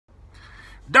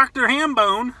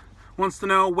DrHambone wants to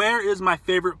know, where is my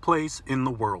favorite place in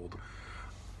the world?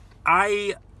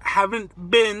 I haven't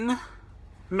been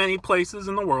many places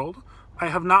in the world. I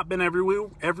have not been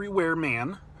everywhere,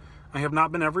 man. I have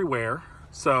not been everywhere.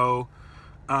 So,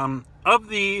 of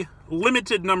the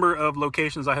limited number of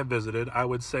locations I have visited, I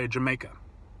would say Jamaica.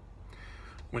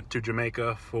 Went to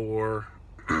Jamaica for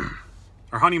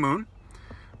our honeymoon.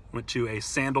 Went to a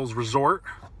sandals resort.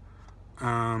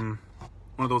 One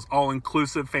of those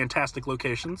all-inclusive, fantastic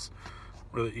locations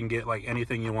where you can get like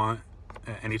anything you want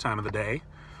at any time of the day.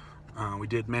 We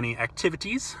did many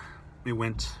activities. We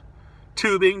went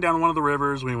tubing down one of the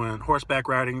rivers. We went horseback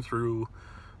riding through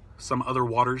some other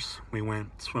waters. We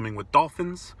went swimming with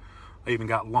dolphins. I even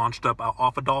got launched up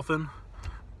off a dolphin,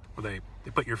 where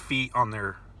they put your feet on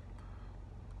their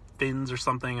fins or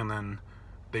something, and then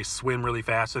they swim really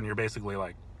fast, and you're basically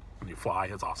like, when you fly,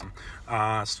 it's awesome.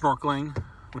 Snorkeling,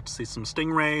 went to see some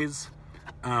stingrays.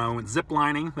 Went zip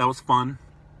lining, that was fun.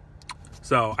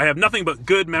 So I have nothing but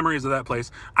good memories of that place.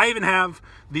 I even have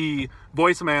the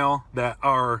voicemail that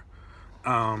our,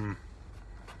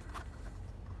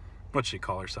 what'd she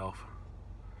call herself?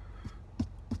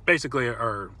 Basically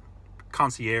our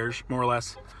concierge, more or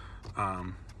less.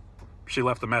 She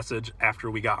left a message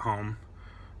after we got home.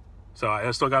 So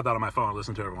I still got that on my phone. I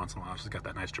listen to it every once in a while. She's got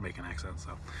that nice Jamaican accent,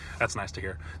 so that's nice to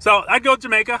hear. So I'd go to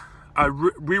Jamaica.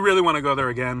 We really want to go there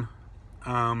again.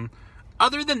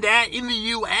 Other than that, in the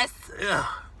U.S., I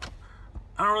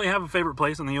don't really have a favorite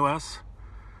place in the U.S.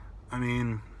 I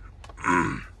mean,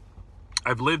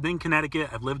 I've lived in Connecticut,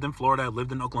 I've lived in Florida, I've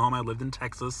lived in Oklahoma, I've lived in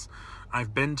Texas.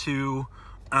 I've been to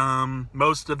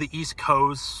most of the East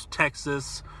Coast,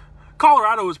 Texas.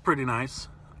 Colorado was pretty nice.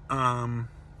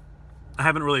 I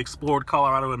haven't really explored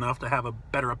Colorado enough to have a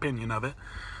better opinion of it.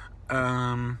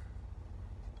 Been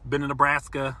in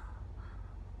Nebraska.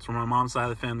 It's where my mom's side of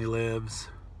the family lives.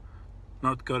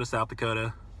 North Dakota, South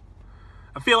Dakota.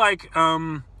 I feel like,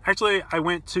 actually, I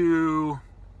went to,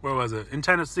 where was it? In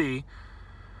Tennessee.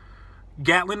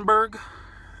 Gatlinburg.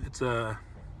 It's a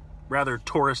rather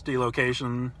touristy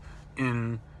location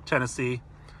in Tennessee.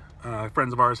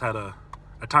 Friends of ours had a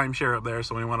timeshare up there,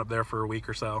 so we went up there for a week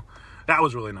or so. That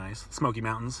was really nice. Smoky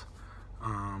Mountains.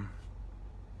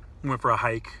 Went for a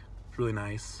hike. It was really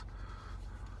nice.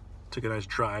 Took a nice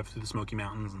drive through the Smoky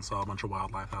Mountains and saw a bunch of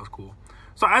wildlife. That was cool.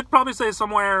 So I'd probably say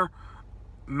somewhere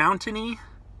mountainy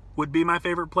would be my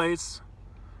favorite place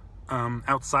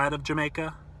outside of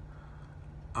Jamaica.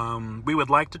 We would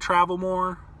like to travel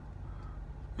more.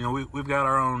 You know, we've got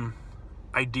our own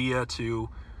idea to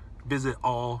visit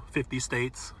all 50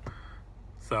 states.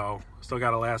 So still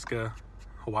got Alaska,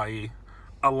 Hawaii,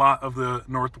 a lot of the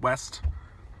Northwest.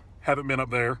 Haven't been up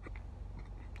there.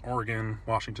 Oregon,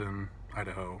 Washington,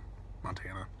 Idaho,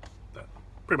 Montana, that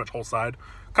pretty much whole side.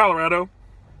 Colorado,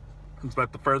 it's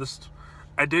about the furthest.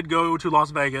 I did go to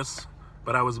Las Vegas,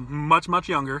 but I was much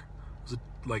younger. I was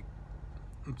like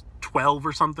 12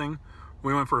 or something.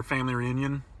 We went for a family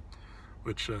reunion,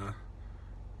 which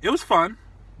it was fun,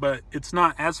 but it's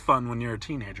not as fun when you're a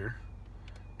teenager,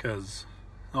 because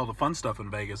all the fun stuff in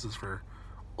Vegas is for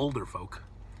older folk.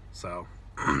 So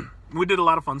we did a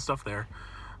lot of fun stuff there.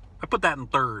 I put that in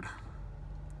third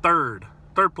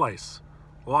place,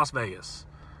 Las Vegas.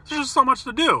 There's just so much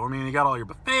to do. I mean, you got all your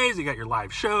buffets, you got your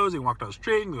live shows, you can walk down the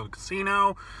street, you can go to the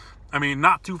casino. I mean,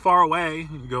 not too far away. You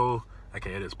can go,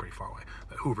 okay, it is pretty far away.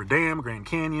 But Hoover Dam, Grand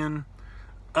Canyon,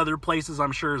 other places,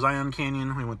 I'm sure, Zion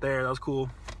Canyon, we went there, that was cool.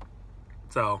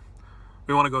 So,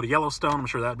 we want to go to Yellowstone, I'm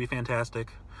sure that'd be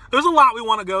fantastic. There's a lot we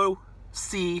want to go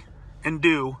see and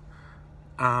do.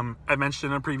 I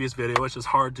mentioned in a previous video, it's just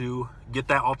hard to get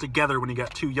that all together when you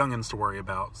got two youngins to worry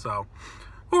about. So,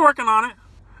 we're working on it.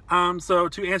 So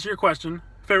to answer your question,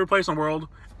 favorite place in the world,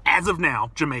 as of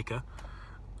now, Jamaica.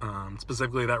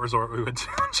 Specifically that resort we went to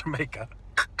in Jamaica.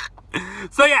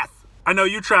 So yes, I know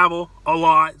you travel a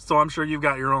lot, so I'm sure you've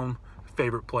got your own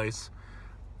favorite place.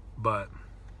 But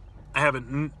I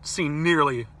haven't seen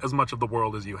nearly as much of the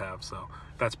world as you have, so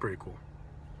that's pretty cool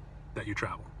that you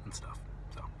travel and stuff.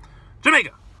 So,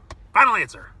 Jamaica, final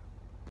answer.